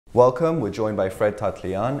Welcome, we're joined by Fred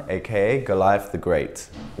Tatlyan, aka Goliath the Great,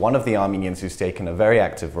 one of the Armenians who's taken a very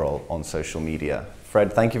active role on social media.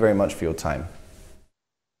 Fred, thank you very much for your time.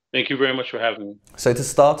 Thank you very much for having me. So to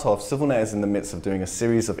start off, CivilNet is in the midst of doing a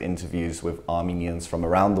series of interviews with Armenians from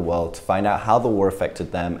around the world to find out how the war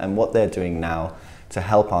affected them and what they're doing now to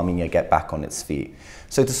help Armenia get back on its feet.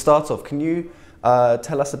 So to start off, can you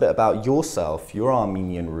tell us a bit about yourself, your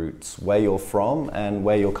Armenian roots, where you're from and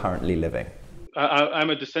where you're currently living? I'm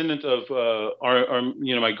a descendant of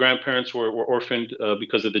my grandparents were orphaned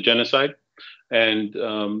because of the genocide, and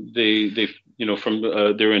they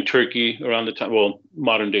were in Turkey around the time, well,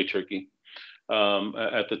 modern day Turkey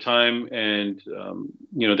at the time, and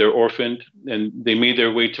they're orphaned, and they made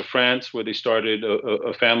their way to France where they started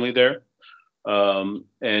a family there,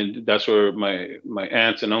 and that's where my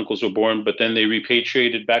aunts and uncles were born. But then they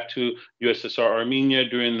repatriated back to USSR Armenia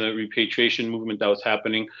during the repatriation movement that was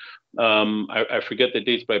happening. I forget the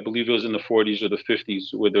dates, but I believe it was in the 40s or the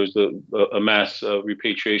 50s where there was a mass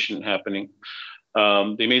repatriation happening.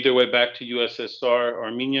 They made their way back to USSR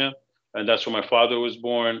Armenia, and that's where my father was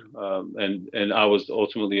born. And I was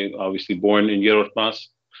ultimately, obviously, born in Yerotmas.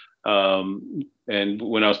 And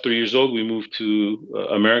when I was 3 years old, we moved to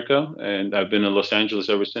America, and I've been in Los Angeles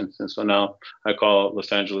ever since. And so now I call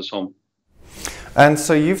Los Angeles home. And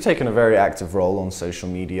so you've taken a very active role on social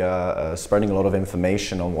media, spreading a lot of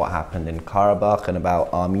information on what happened in Karabakh and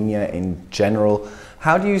about Armenia in general.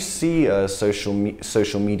 How do you see social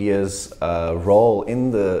media's role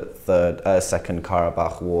in the Second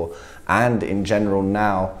Karabakh War and in general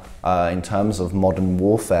now in terms of modern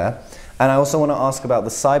warfare? And I also want to ask about the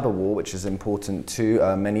cyber war, which is important too.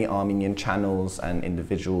 Many Armenian channels and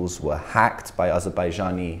individuals were hacked by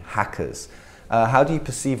Azerbaijani hackers. How do you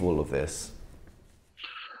perceive all of this?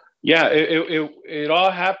 Yeah, it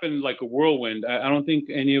all happened like a whirlwind. I don't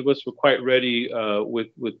think any of us were quite ready with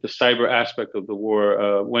the cyber aspect of the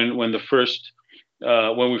war. When we first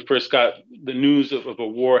got the news of a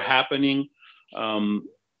war happening,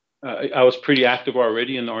 I was pretty active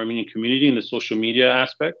already in the Armenian community in the social media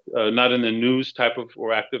aspect, not in the news type of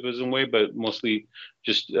or activism way, but mostly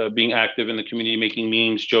just being active in the community, making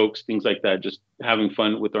memes, jokes, things like that, just having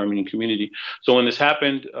fun with the Armenian community. So when this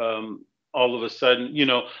happened, all of a sudden,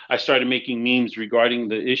 I started making memes regarding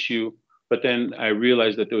the issue, but then I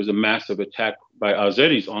realized that there was a massive attack by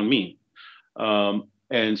Azeris on me.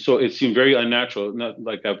 And so it seemed very unnatural, not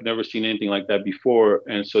like I've never seen anything like that before.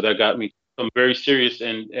 And so that got me very serious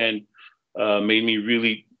and made me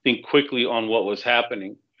really think quickly on what was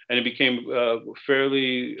happening. And it became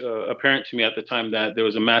fairly apparent to me at the time that there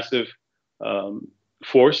was a massive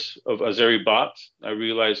force of Azeri bots. I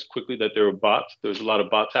realized quickly that there were bots. There's a lot of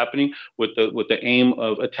bots happening with the aim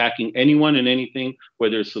of attacking anyone and anything,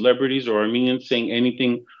 whether it's celebrities or Armenians saying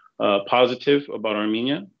anything positive about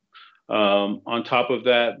Armenia. On top of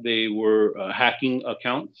that, they were hacking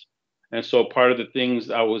accounts. And so part of the things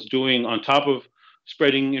I was doing on top of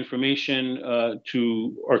spreading information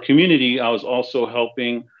to our community, I was also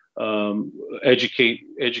helping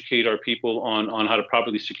educate our people on how to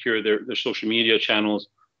properly secure their social media channels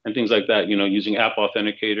and things like that, using app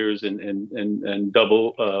authenticators and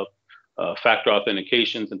double factor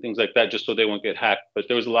authentications and things like that, just so they won't get hacked. But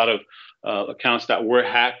there was a lot of accounts that were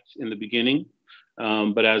hacked in the beginning.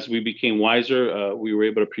 But as we became wiser, we were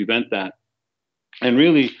able to prevent that. And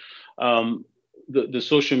really, the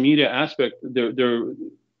social media aspect,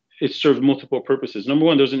 it served multiple purposes. Number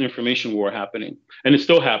one, there's an information war happening, and it's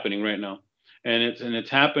still happening right now. And it's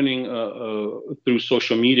happening through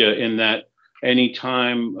social media in that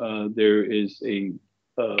anytime there is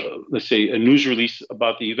let's say a news release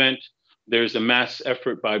about the event, there's a mass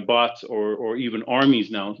effort by bots or even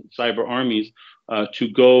armies now, cyber armies, to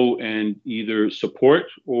go and either support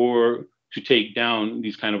or to take down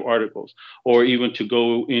these kind of articles, or even to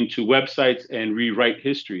go into websites and rewrite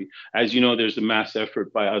history. As you know, there's a mass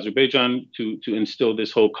effort by Azerbaijan to instill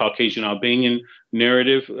this whole Caucasian Albanian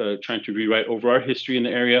narrative, trying to rewrite over our history in the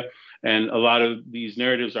area. And a lot of these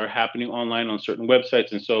narratives are happening online on certain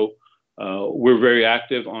websites. And so we're very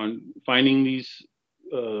active on finding these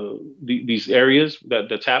areas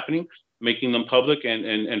that's happening, making them public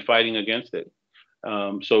and fighting against it.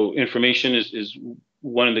 So information is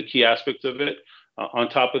one of the key aspects of it. On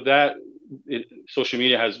top of that, social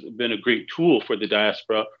media has been a great tool for the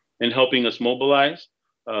diaspora in helping us mobilize,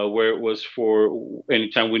 where it was for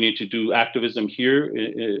anytime we need to do activism here,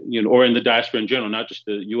 or in the diaspora in general, not just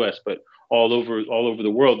the U.S., but all over the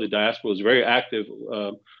world. The diaspora was very active,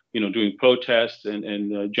 doing protests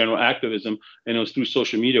and general activism, and it was through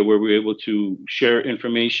social media where we were able to share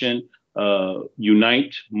information,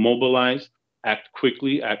 unite, mobilize, act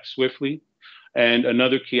quickly, act swiftly. And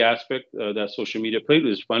another key aspect that social media played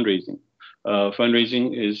is fundraising.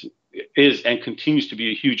 Fundraising is and continues to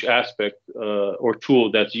be a huge aspect or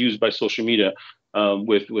tool that's used by social media.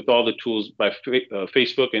 With all the tools by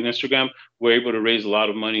Facebook and Instagram, we're able to raise a lot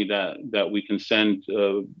of money that we can send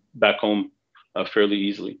back home fairly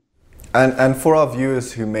easily. And for our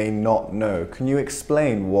viewers who may not know, can you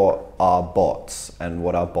explain what are bots and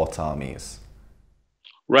what are bot armies?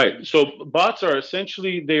 Right. So bots are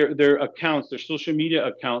essentially they're accounts, they're social media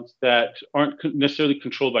accounts that aren't necessarily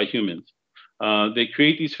controlled by humans. They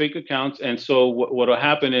create these fake accounts, and so what will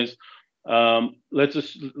happen is, let's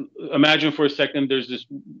just imagine for a second there's this,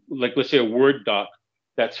 like, let's say a Word doc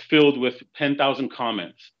that's filled with 10,000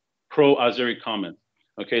 comments, pro-Azeri comments.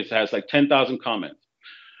 Okay, it has like 10,000 comments.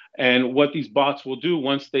 And what these bots will do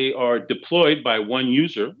once they are deployed by one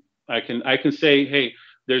user, I can say, hey,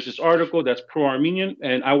 there's this article that's pro-Armenian,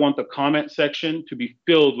 and I want the comment section to be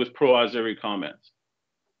filled with pro-Azeri comments.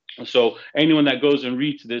 So anyone that goes and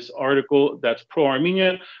reads this article that's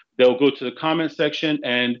pro-Armenian, they'll go to the comment section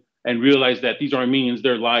and realize that these Armenians,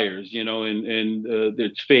 they're liars, you know, and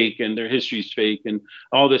it's fake and their history's fake and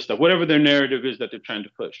all this stuff, whatever their narrative is that they're trying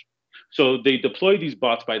to push. So they deploy these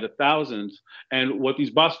bots by the thousands, and what these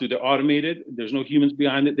bots do, they're automated. There's no humans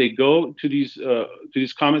behind it. They go to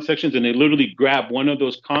these comment sections and they literally grab one of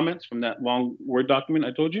those comments from that long Word document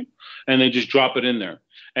I told you, and they just drop it in there.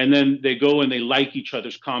 And then they go and they like each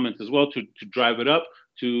other's comments as well to drive it up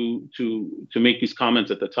to make these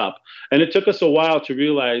comments at the top. And it took us a while to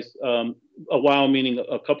realize, a while meaning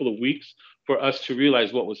a couple of weeks, for us to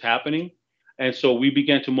realize what was happening. And so we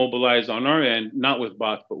began to mobilize on our end, not with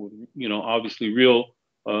bots, but with, you know, obviously real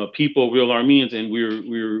people, real Armenians, and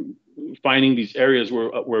we're finding these areas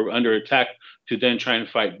where we're under attack to then try and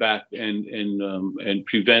fight back and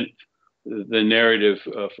prevent the narrative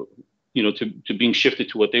of, you know, to being shifted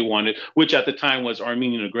to what they wanted, which at the time was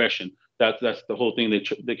Armenian aggression. That's the whole thing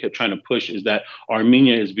they kept trying to push, is that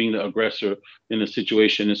Armenia is being the aggressor in the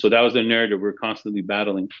situation, and so that was the narrative we're constantly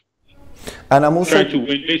battling. And I'm also trying to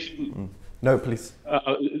win, basically. No, please.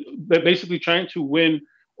 Basically trying to win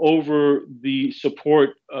over the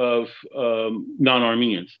support of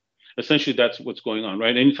non-Armenians. Essentially, that's what's going on,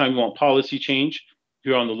 right? Anytime you want policy change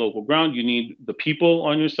here on the local ground, you need the people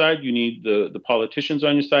on your side, you need the politicians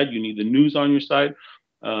on your side, you need the news on your side,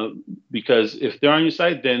 because if they're on your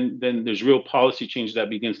side, then there's real policy change that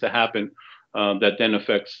begins to happen that then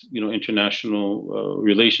affects, you know, international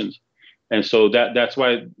relations. And so that's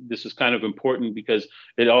why this is kind of important, because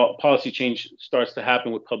policy change starts to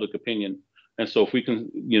happen with public opinion. And so if we can,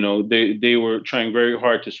 you know, they were trying very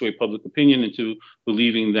hard to sway public opinion into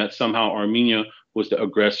believing that somehow Armenia was the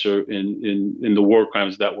aggressor in the war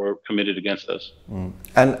crimes that were committed against us.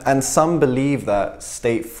 And some believe that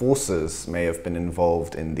state forces may have been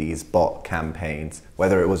involved in these bot campaigns,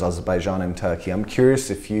 whether it was Azerbaijan and Turkey. I'm curious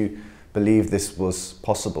if you believe this was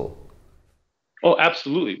possible. Oh,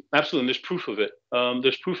 absolutely. Absolutely. And there's proof of it.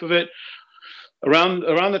 There's proof of it. Around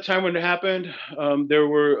the time when it happened, there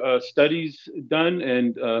were studies done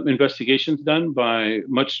and investigations done by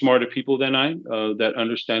much smarter people than I that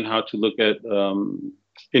understand how to look at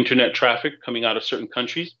internet traffic coming out of certain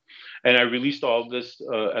countries. And I released all of this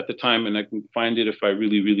at the time, and I can find it if I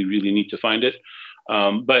really, really, really need to find it.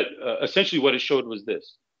 But essentially what it showed was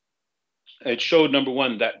this. It showed, number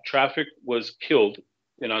one, that traffic was killed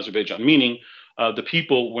in Azerbaijan, meaning the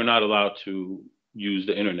people were not allowed to use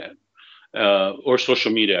the internet or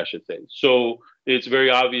social media, I should say. So it's very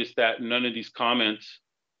obvious that none of these comments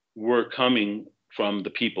were coming from the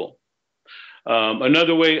people.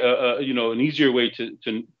 Another way, you know, an easier way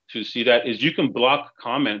to see that is you can block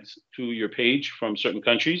comments to your page from certain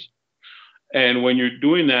countries. And when you're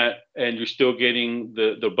doing that and you're still getting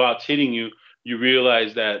the bots hitting you, you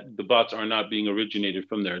realize that the bots are not being originated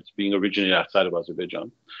from there. It's being originated outside of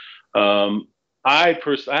Azerbaijan. I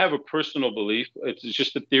have a personal belief, it's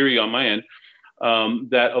just a theory on my end,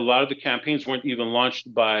 that a lot of the campaigns weren't even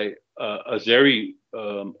launched by Azeri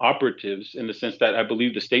operatives, in the sense that I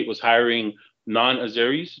believe the state was hiring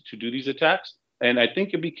non-Azeris to do these attacks. And I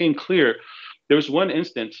think it became clear, there was one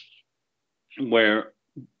instance where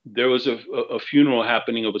there was a funeral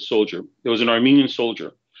happening of a soldier. There was an Armenian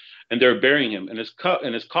soldier, and they're burying him, and his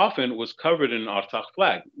coffin was covered in an Artsakh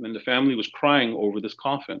flag, and the family was crying over this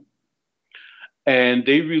coffin. And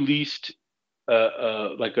they released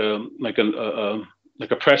like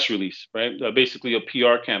a press release, right? Basically a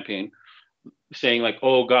PR campaign, saying like,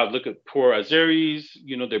 "Oh God, look at poor Azeris.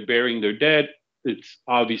 You know, they're burying their dead. It's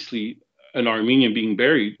obviously an Armenian being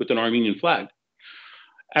buried with an Armenian flag."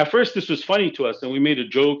 At first, this was funny to us, and we made a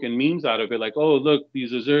joke and memes out of it, like, "Oh, look,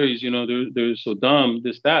 these Azeris, you know, they're so dumb,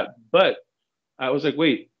 this, that." But I was like,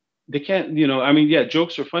 wait, they can't, I mean, yeah,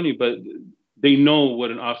 jokes are funny, but they know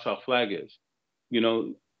what an Afsal flag is.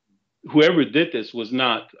 Whoever did this was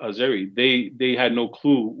not Azeri. They had no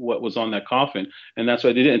clue what was on that coffin, and that's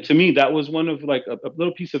why they did. And to me, that was one of like a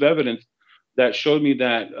little piece of evidence that showed me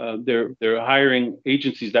that they're hiring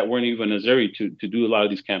agencies that weren't even Azeri to do a lot of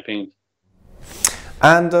these campaigns.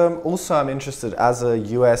 And also, I'm interested, as a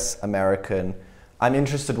US American, I'm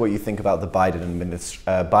interested what you think about the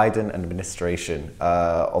Biden administration.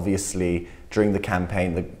 Obviously, during the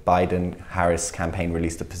campaign, the Biden-Harris campaign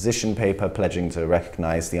released a position paper pledging to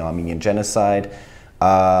recognize the Armenian genocide,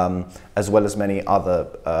 as well as many other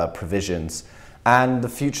provisions. And the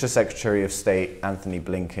future Secretary of State, Anthony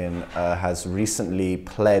Blinken, has recently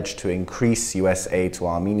pledged to increase US aid to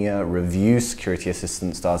Armenia, review security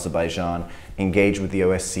assistance to Azerbaijan, engage with the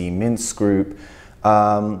OSCE Minsk group.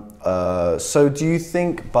 So do you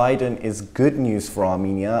think Biden is good news for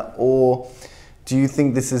Armenia, or do you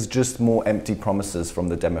think this is just more empty promises from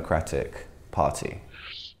the Democratic Party?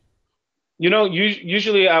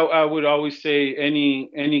 Usually I would always say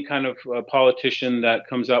any kind of politician that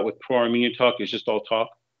comes out with pro-Armenia talk is just all talk.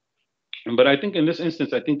 But I think in this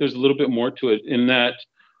instance, I think there's a little bit more to it in that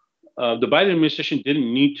the Biden administration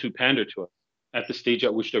didn't need to pander to us at the stage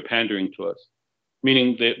at which they're pandering to us.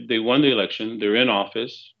 Meaning they won the election, they're in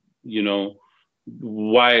office,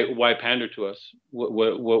 why pander to us?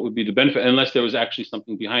 What would be the benefit, unless there was actually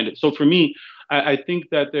something behind it? So for me, I think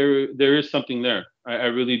that there is something there. I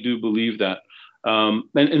really do believe that.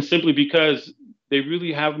 And simply because they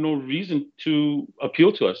really have no reason to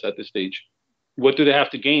appeal to us at this stage. What do they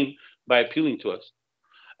have to gain by appealing to us?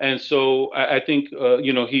 And so I think,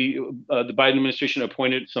 the Biden administration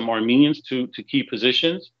appointed some Armenians to key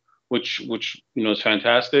positions, which is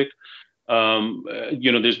fantastic.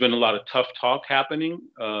 There's been a lot of tough talk happening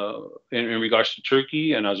in regards to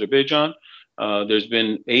Turkey and Azerbaijan. There's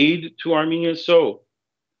been aid to Armenia. So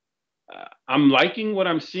I'm liking what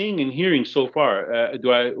I'm seeing and hearing so far.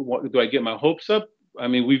 Do I get my hopes up? I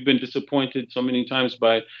mean, we've been disappointed so many times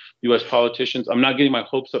by U.S. politicians. I'm not getting my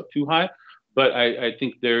hopes up too high, but I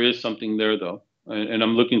think there is something there, though, and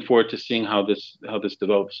I'm looking forward to seeing how this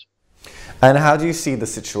develops. And how do you see the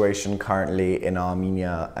situation currently in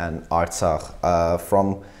Armenia and Artsakh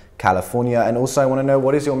from California? And also I want to know,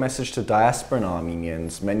 what is your message to diasporan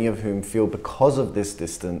Armenians, many of whom feel because of this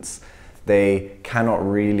distance, they cannot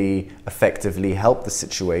really effectively help the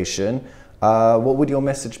situation? What would your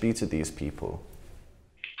message be to these people?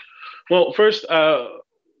 Well, first,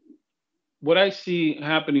 what I see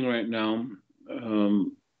happening right now,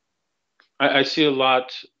 I see a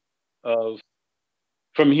lot of,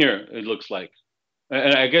 from here, it looks like,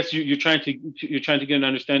 and I guess you're trying to get an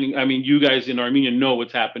understanding. I mean, you guys in Armenia know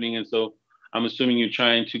what's happening, and so I'm assuming you're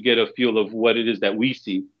trying to get a feel of what it is that we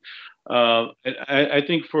see. And I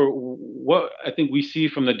think for what I think we see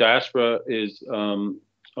from the diaspora is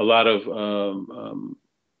a lot of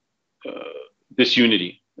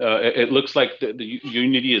disunity. It looks like the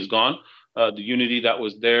unity is gone. The unity that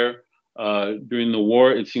was there during the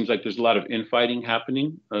war, it seems like there's a lot of infighting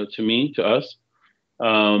happening to us.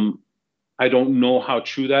 I don't know how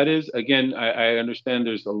true that is. Again, I understand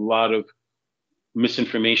there's a lot of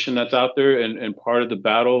misinformation that's out there, and part of the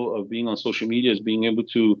battle of being on social media is being able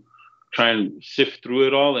to try and sift through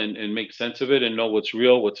it all and make sense of it and know what's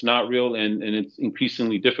real, what's not real, and it's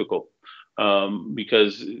increasingly difficult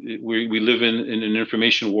because we live in an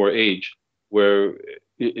information war age where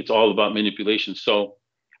it's all about manipulation. So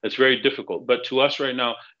it's very difficult. But to us right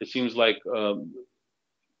now, it seems like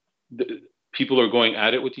people are going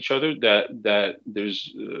at it with each other, that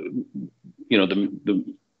there's, the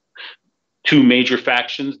two major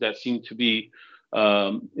factions that seem to be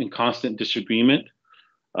in constant disagreement.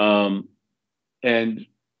 And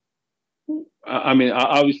I mean,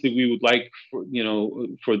 obviously we would like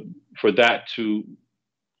for that to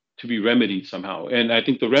be remedied somehow. And I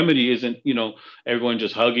think the remedy isn't, everyone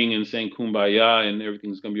just hugging and saying kumbaya and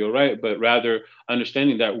everything's going to be all right, but rather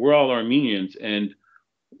understanding that we're all Armenians, and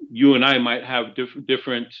you and I might have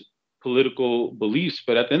different political beliefs,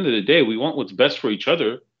 but at the end of the day, we want what's best for each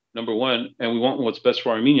other, number one, and we want what's best for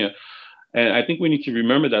Armenia. And I think we need to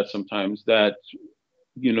remember that sometimes, that,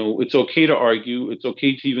 it's okay to argue. It's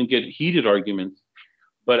okay to even get heated arguments.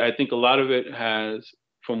 But I think a lot of it has,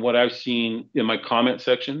 from what I've seen in my comment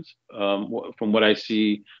sections, from what I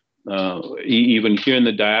see even here in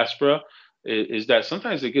the diaspora, is that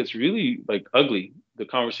sometimes it gets really ugly. The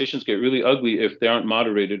conversations get really ugly if they aren't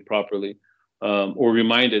moderated properly, or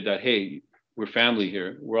reminded that, hey, we're family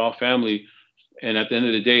here. We're all family. And at the end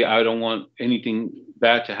of the day, I don't want anything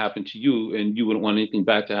bad to happen to you, and you wouldn't want anything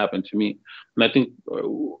bad to happen to me. And I think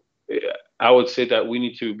I would say that we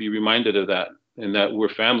need to be reminded of that, and that we're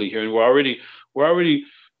family here, and we're already we're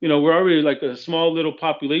already like a small little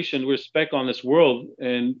population. We're a speck on this world,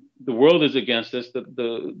 and the world is against us.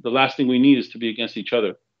 The last thing we need is to be against each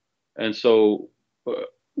other, and so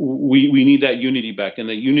we need that unity back, and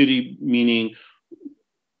the unity meaning,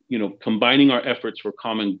 combining our efforts for a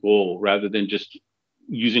common goal rather than just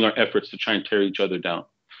using our efforts to try and tear each other down.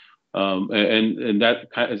 And that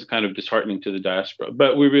is kind of disheartening to the diaspora.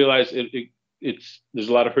 But we realize there's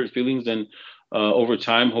a lot of hurt feelings, and over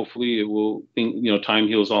time, hopefully, it will. Time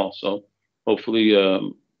heals all. So hopefully,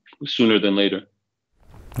 sooner than later.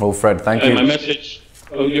 Well, Fred, thank you. And my message.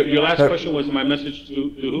 Oh, your last question was my message to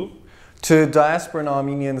who? To diasporan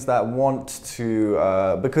Armenians that want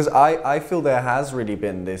to, because I feel there has really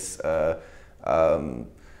been this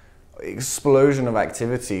explosion of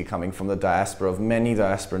activity coming from the diaspora, of many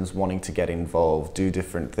diasporans wanting to get involved, do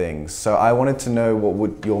different things. So I wanted to know, what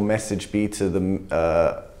would your message be to the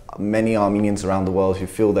many Armenians around the world who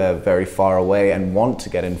feel they're very far away and want to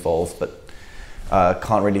get involved, but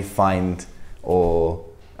can't really find or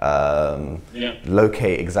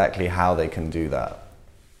locate exactly how they can do that?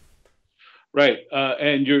 Right,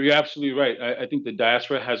 and you're absolutely right. I think the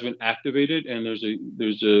diaspora has been activated, and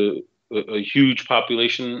there's a huge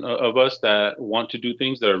population of us that want to do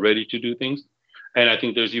things, that are ready to do things, and I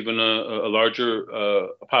think there's even a larger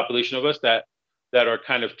population of us that are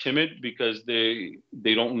kind of timid because they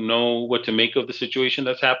don't know what to make of the situation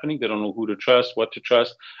that's happening. They don't know who to trust, what to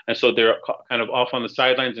trust, and so they're kind of off on the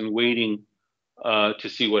sidelines and waiting to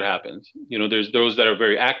see what happens. There's those that are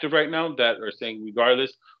very active right now that are saying,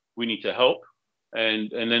 regardless, we need to help,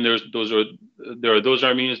 and then there are those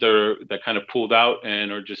Armenians that kind of pulled out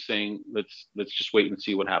and are just saying, let's just wait and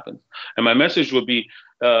see what happens. And my message would be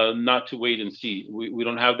not to wait and see. We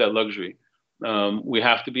don't have that luxury. We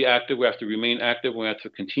have to be active. We have to remain active. We have to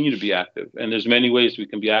continue to be active. And there's many ways we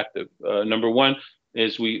can be active. Number one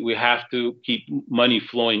is we have to keep money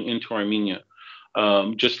flowing into Armenia.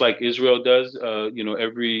 Just like Israel does,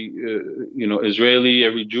 every Israeli,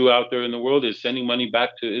 every Jew out there in the world is sending money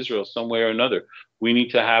back to Israel some way or another. We need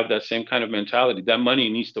to have that same kind of mentality. That money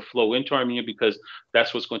needs to flow into Armenia because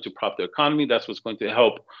that's what's going to prop the economy. That's what's going to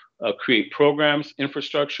help create programs,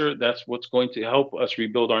 infrastructure. That's what's going to help us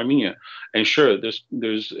rebuild Armenia. And sure,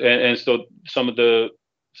 so some of the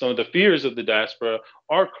fears of the diaspora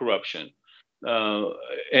are corruption.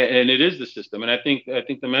 And it is the system. And I think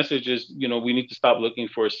the message is, we need to stop looking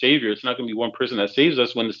for a savior. It's not going to be one person that saves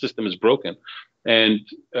us when the system is broken. And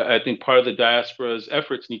I think part of the diaspora's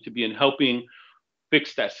efforts need to be in helping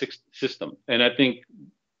fix that system. And I think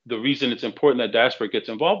the reason it's important that diaspora gets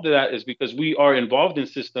involved in that is because we are involved in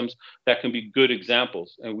systems that can be good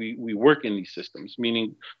examples, and we work in these systems,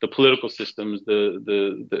 meaning the political systems,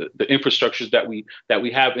 the infrastructures that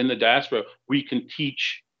we have in the diaspora, we can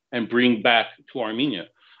teach and bring back to Armenia.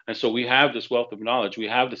 And so we have this wealth of knowledge. We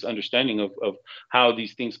have this understanding of how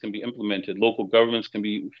these things can be implemented. Local governments can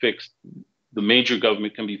be fixed. The major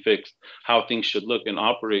government can be fixed, how things should look and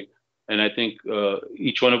operate. And I think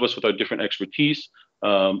each one of us with our different expertise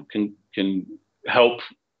can help,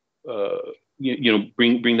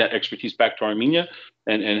 bring that expertise back to Armenia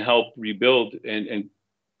and help rebuild and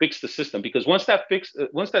fix the system. Because once that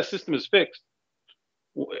system is fixed,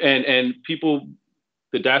 and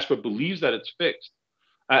the diaspora believes that it's fixed,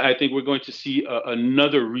 I think we're going to see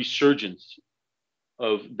another resurgence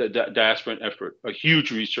of the diasporan effort, a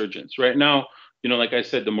huge resurgence. Right now, like I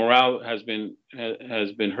said, the morale has been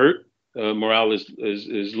hurt. Morale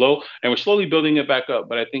is low, and we're slowly building it back up.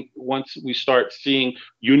 But I think once we start seeing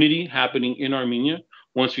unity happening in Armenia,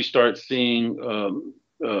 once we start seeing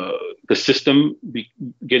the system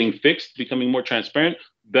getting fixed, becoming more transparent,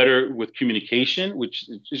 better with communication, which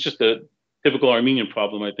is just a typical Armenian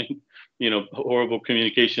problem, I think, horrible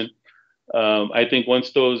communication. I think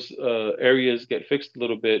once those areas get fixed a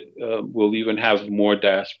little bit, we'll even have more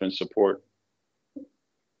diasporan support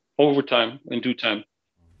over time, in due time.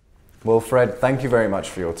 Well, Fred, thank you very much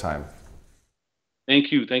for your time.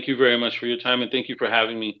 Thank you. Thank you very much for your time, and thank you for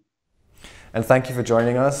having me. And thank you for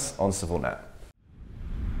joining us on CivilNet.